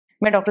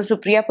मैं doctor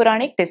Supriya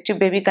Puranik, test tube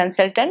baby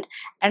consultant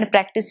and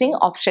practising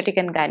obstetric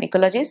and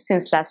gynaecologist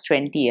since last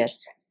 20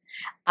 years.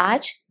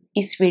 आज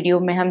इस video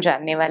में हम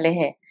जानने वाले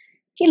हैं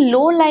कि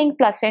लो लाइंग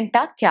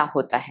प्लासेंटा क्या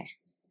होता है।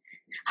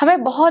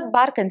 हमें बहुत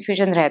बार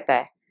कंफ्यूजन रहता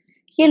है।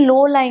 ये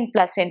लो लाइंग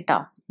प्लासेंटा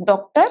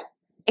डॉक्टर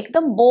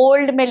एकदम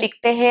बोल्ड में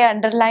लिखते हैं,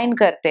 अंडरलाइन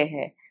करते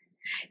हैं।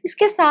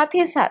 इसके साथ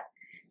ही साथ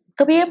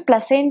कभी ये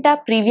प्लेसेंटा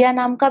प्रीविया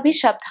नाम का भी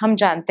शब्द हम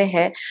जानते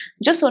हैं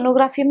जो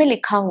सोनोग्राफी में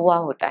लिखा हुआ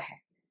होता है।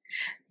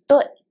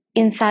 तो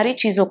इन सारी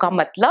चीजों का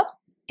मतलब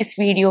इस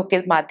वीडियो के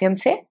माध्यम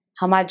से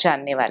हम आज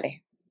जानने वाले हैं।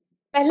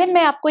 पहले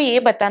मैं आपको ये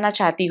बताना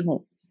चाहती हूँ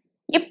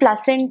ये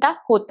प्लेसेंटा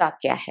होता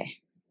क्या है।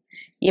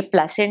 ये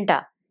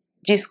प्लेसेंटा,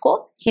 जिसको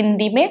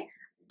हिंदी में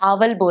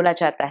आवल बोला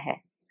जाता है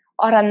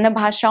और अन्य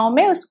भाषाओं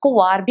में उसको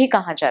वार भी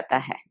कहा जाता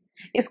है,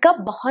 इसका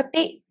बहुत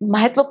ही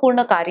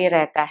महत्वपूर्ण कार्य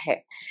रहता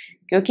है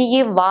क्योंकि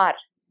ये वार,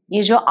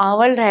 ये जो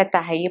आवल रहता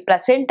है, ये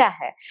प्लेसेंटा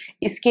है,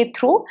 इसके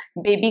थ्रू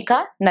बेबी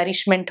का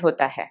नरिशमेंट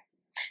होता है,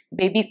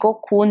 बेबी को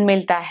खून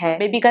मिलता है,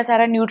 बेबी का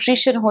सारा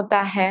न्यूट्रिशन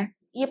होता है।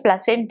 ये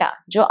प्लेसेंटा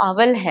जो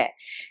आवल है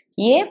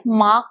ये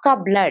माँ का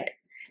ब्लड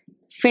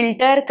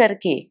फिल्टर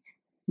करके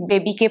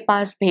बेबी के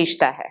पास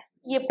भेजता है।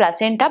 ये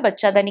प्लेसेंटा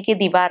बच्चादानी की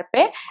दीवार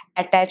पे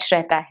अटैच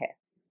रहता है।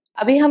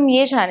 अभी हम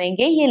ये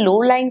जानेंगे ये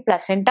लो लाइंग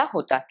प्लेसेंटा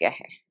होता क्या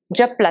है।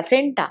 जब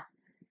प्लेसेंटा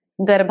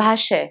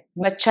गर्भाशय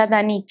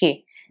बच्चादानी के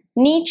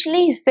निचले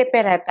हिस्से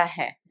पे रहता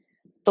है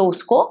तो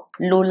उसको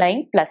लो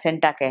लाइंग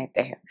प्लेसेंटा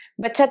कहते हैं।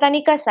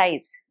 बच्चादानी का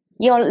साइज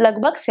ये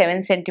लगभग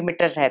 7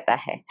 सेंटीमीटर रहता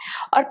है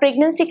और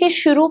प्रेगनेंसी के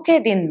शुरू के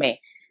दिन में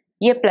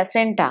ये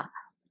placenta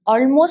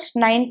almost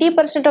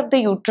 90% of the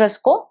uterus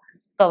को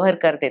कवर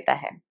कर देता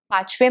है।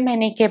 5वें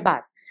महीने के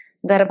बाद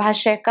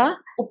गर्भाशय का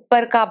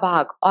ऊपर का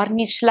भाग और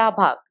निचला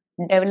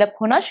भाग डेवलप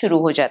होना शुरू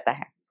हो जाता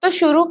है। तो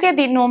शुरू के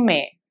दिनों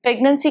में,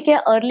 प्रेगनेंसी के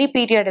अर्ली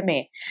पीरियड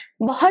में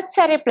बहुत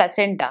सारे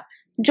प्लेसेंटा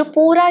जो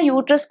पूरा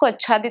यूट्रस को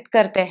आच्छादित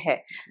करते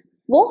हैं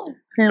वो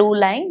लो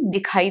लाइंग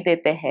दिखाई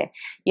देते हैं।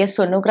 यह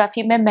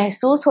सोनोग्राफी में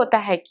महसूस होता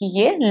है कि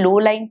ये लो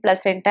लाइंग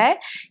प्लेसेंटा है,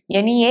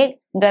 यानी ये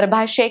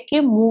गर्भाशय के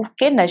मुंह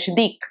के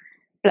नजदीक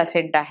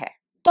प्लेसेंटा है।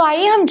 तो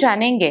आइए हम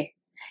जानेंगे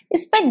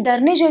इसमें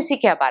डरने जैसी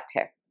क्या बात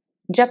है।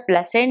 जब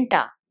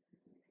प्लेसेंटा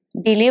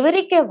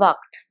डिलीवरी के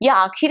वक्त या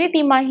आखिरी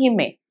तिमाही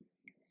में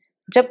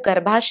जब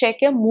गर्भाशय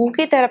के मुंह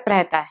की तरफ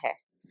रहता है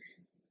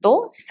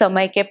तो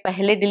समय के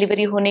पहले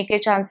डिलीवरी होने के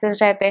चांसेस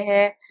रहते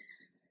हैं।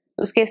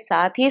 उसके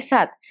साथ ही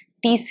साथ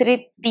तीसरे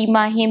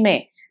तिमाही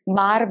में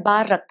बार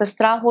बार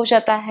रक्तस्राव हो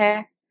जाता है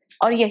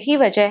और यही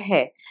वजह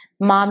है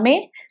माँ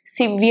में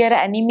सीवियर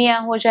एनीमिया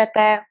हो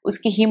जाता है,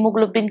 उसकी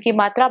हीमोग्लोबिन की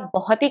मात्रा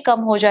बहुत ही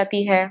कम हो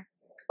जाती है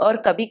और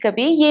कभी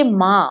कभी ये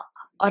माँ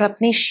और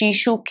अपने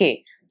शिशु के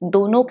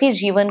दोनों के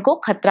जीवन को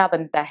खतरा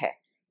बनता है,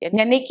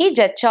 यानी कि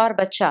जच्चा और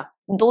बच्चा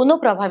दोनों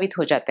प्रभावित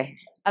हो जाते हैं।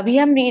 अभी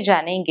हम ये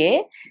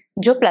जानेंगे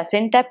जो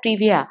प्लेसेंटा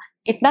प्रीविया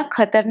इतना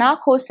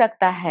खतरनाक हो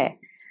सकता है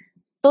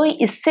तो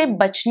इससे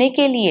बचने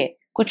के लिए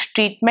कुछ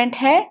ट्रीटमेंट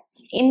है।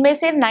 इनमें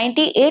से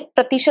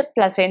 98%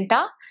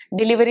 प्लेसेंटा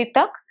डिलीवरी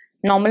तक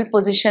नॉर्मल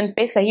पोजीशन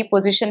पे, सही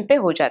पोजीशन पे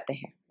हो जाते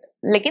हैं,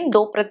 लेकिन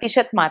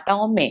 2%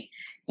 माताओं में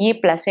ये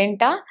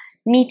प्लेसेंटा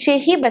नीचे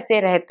ही बसे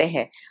रहते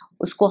हैं।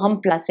 उसको हम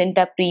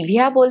प्लेसेंटा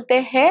प्रीविया बोलते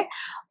हैं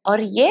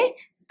और ये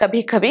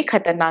कभी कभी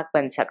खतरनाक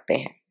बन सकते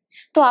हैं।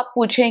 तो आप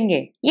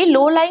पूछेंगे ये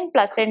लो लाइंग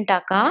प्लेसेंटा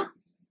का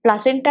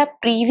प्लेसेंटा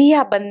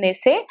प्रीविया बनने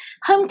से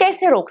हम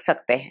कैसे रोक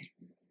सकते हैं?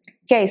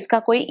 क्या इसका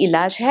कोई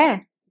इलाज है?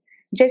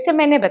 जैसे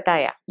मैंने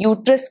बताया,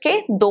 यूट्रस के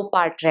 2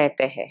 पार्ट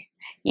रहते हैं,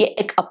 ये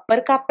एक अपर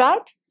का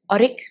पार्ट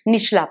और एक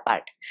निचला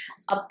पार्ट।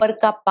 अपर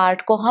का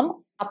पार्ट को हम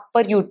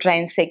अपर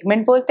यूट्राइन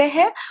सेगमेंट बोलते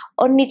हैं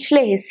और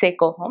निचले हिस्से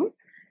को हम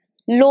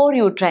लोअर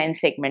यूट्राइन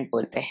सेगमेंट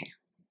बोलते हैं।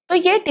 तो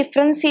ये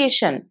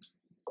डिफरेंशिएशन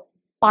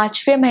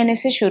 5वें महीने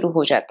से शुरू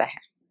हो जाता है।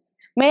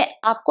 मैं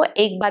आपको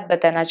एक बात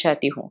बताना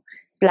चाहती हूँ,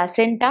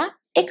 प्लेसेंटा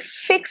एक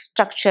फिक्स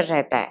स्ट्रक्चर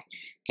रहता है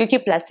क्योंकि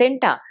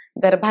प्लेसेंटा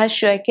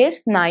गर्भाशय के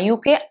स्नायु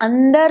के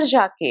अंदर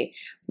जाके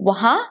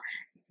वहां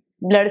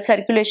ब्लड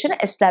सर्कुलेशन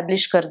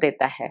एस्टैब्लिश कर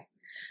देता है।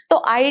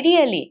 तो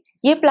आइडियली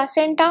ये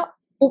प्लेसेंटा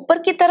ऊपर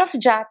की तरफ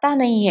जाता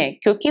नहीं है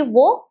क्योंकि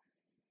वो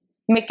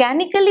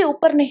मैकेनिकली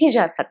ऊपर नहीं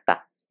जा सकता,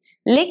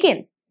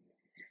 लेकिन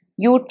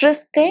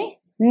यूट्रस के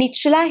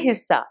निचला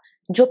हिस्सा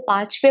जो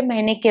 5वें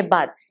महीने के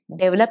बाद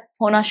डेवलप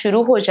होना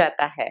शुरू हो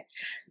जाता है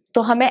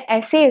तो हमें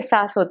ऐसे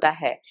एहसास होता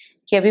है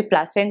कि अभी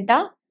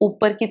प्लेसेंटा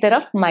ऊपर की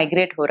तरफ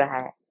माइग्रेट हो रहा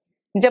है।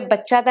 जब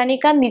बच्चादानी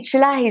का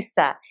निचला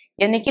हिस्सा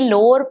यानी कि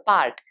लोअर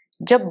पार्ट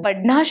जब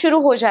बढ़ना शुरू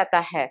हो जाता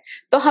है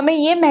तो हमें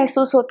ये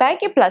महसूस होता है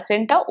कि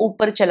प्लेसेंटा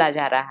ऊपर चला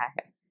जा रहा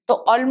है। तो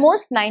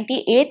ऑलमोस्ट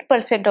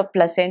 98% ऑफ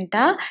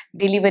प्लेसेंटा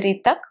डिलीवरी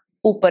तक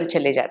ऊपर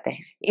चले जाते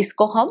हैं।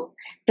 इसको हम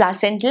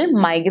प्लेसेंटल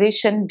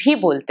माइग्रेशन भी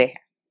बोलते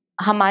हैं।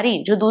 हमारी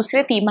जो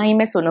दूसरे तिमाही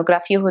में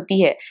सोनोग्राफी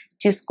होती है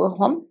जिसको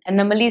हम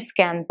एनोमली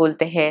स्कैन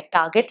बोलते हैं,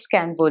 टारगेट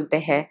स्कैन बोलते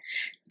हैं,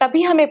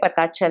 तभी हमें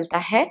पता चलता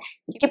है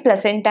कि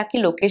प्लेसेंटा की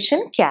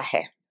लोकेशन क्या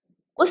है।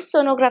 उस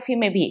सोनोग्राफी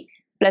में भी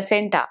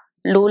प्लेसेंटा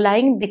लो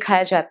लाइंग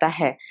दिखाया जाता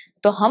है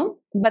तो हम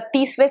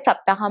 32वें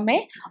सप्ताह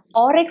में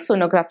और एक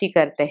सोनोग्राफी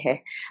करते हैं।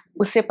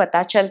 उससे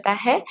पता चलता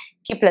है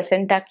कि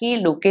प्लेसेंटा की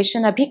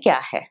लोकेशन अभी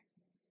क्या है।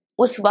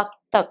 उस वक्त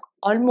तक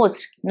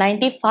ऑलमोस्ट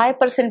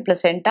 95%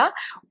 प्लेसेंटा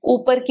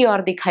ऊपर की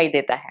ओर दिखाई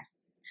देता है।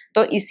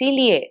 तो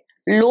इसीलिए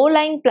लो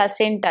लाइंग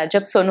प्लेसेंटा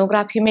जब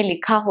सोनोग्राफी में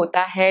लिखा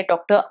होता है,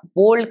 डॉक्टर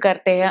बोल्ड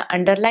करते हैं,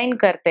 अंडरलाइन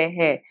करते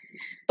हैं,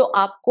 तो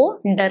आपको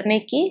डरने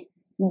की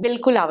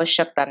बिल्कुल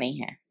आवश्यकता नहीं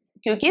है,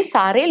 क्योंकि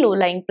सारे low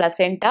lying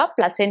placenta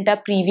placenta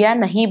previa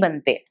नहीं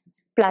बनते।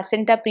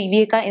 प्लेसेंटा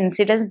प्रीविया का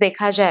इंसिडेंस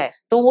देखा जाए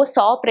तो वो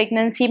 100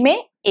 प्रेगनेंसी में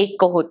 1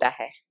 को होता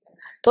है।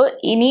 तो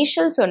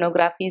इनिशियल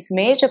सोनोग्राफीज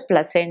में जब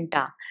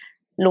प्लेसेंटा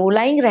लो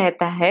लाइंग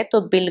रहता है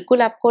तो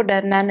बिल्कुल आपको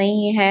डरना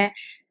नहीं है।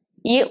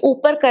 ये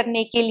ऊपर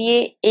करने के लिए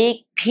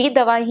एक भी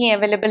दवा ही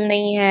अवेलेबल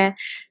नहीं है।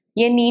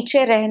 ये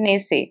नीचे रहने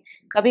से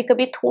कभी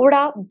कभी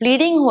थोड़ा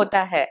ब्लीडिंग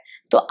होता है,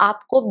 तो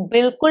आपको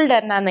बिल्कुल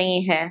डरना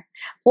नहीं है,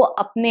 वो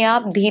अपने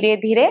आप धीरे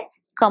धीरे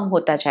कम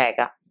होता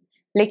जाएगा।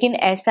 लेकिन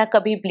ऐसा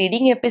कभी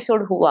ब्लीडिंग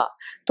एपिसोड हुआ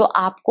तो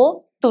आपको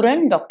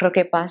तुरंत डॉक्टर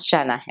के पास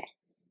जाना है।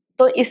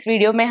 तो इस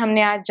वीडियो में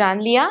हमने आज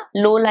जान लिया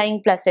लो लाइंग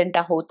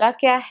प्लेसेंटा होता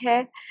क्या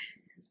है,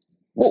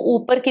 वो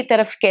ऊपर की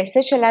तरफ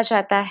कैसे चला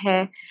जाता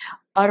है,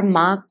 और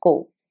माँ को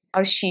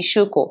और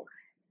शिशु को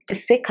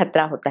इससे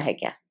खतरा होता है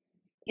क्या।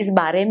 इस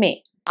बारे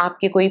में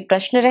आपके कोई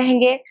प्रश्न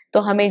रहेंगे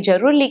तो हमें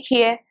जरूर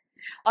लिखिए,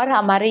 और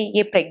हमारे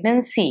ये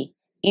pregnancy,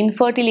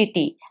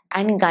 infertility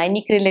and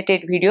gynaec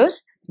related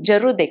videos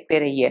जरूर देखते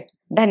रहिए।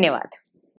 धन्यवाद।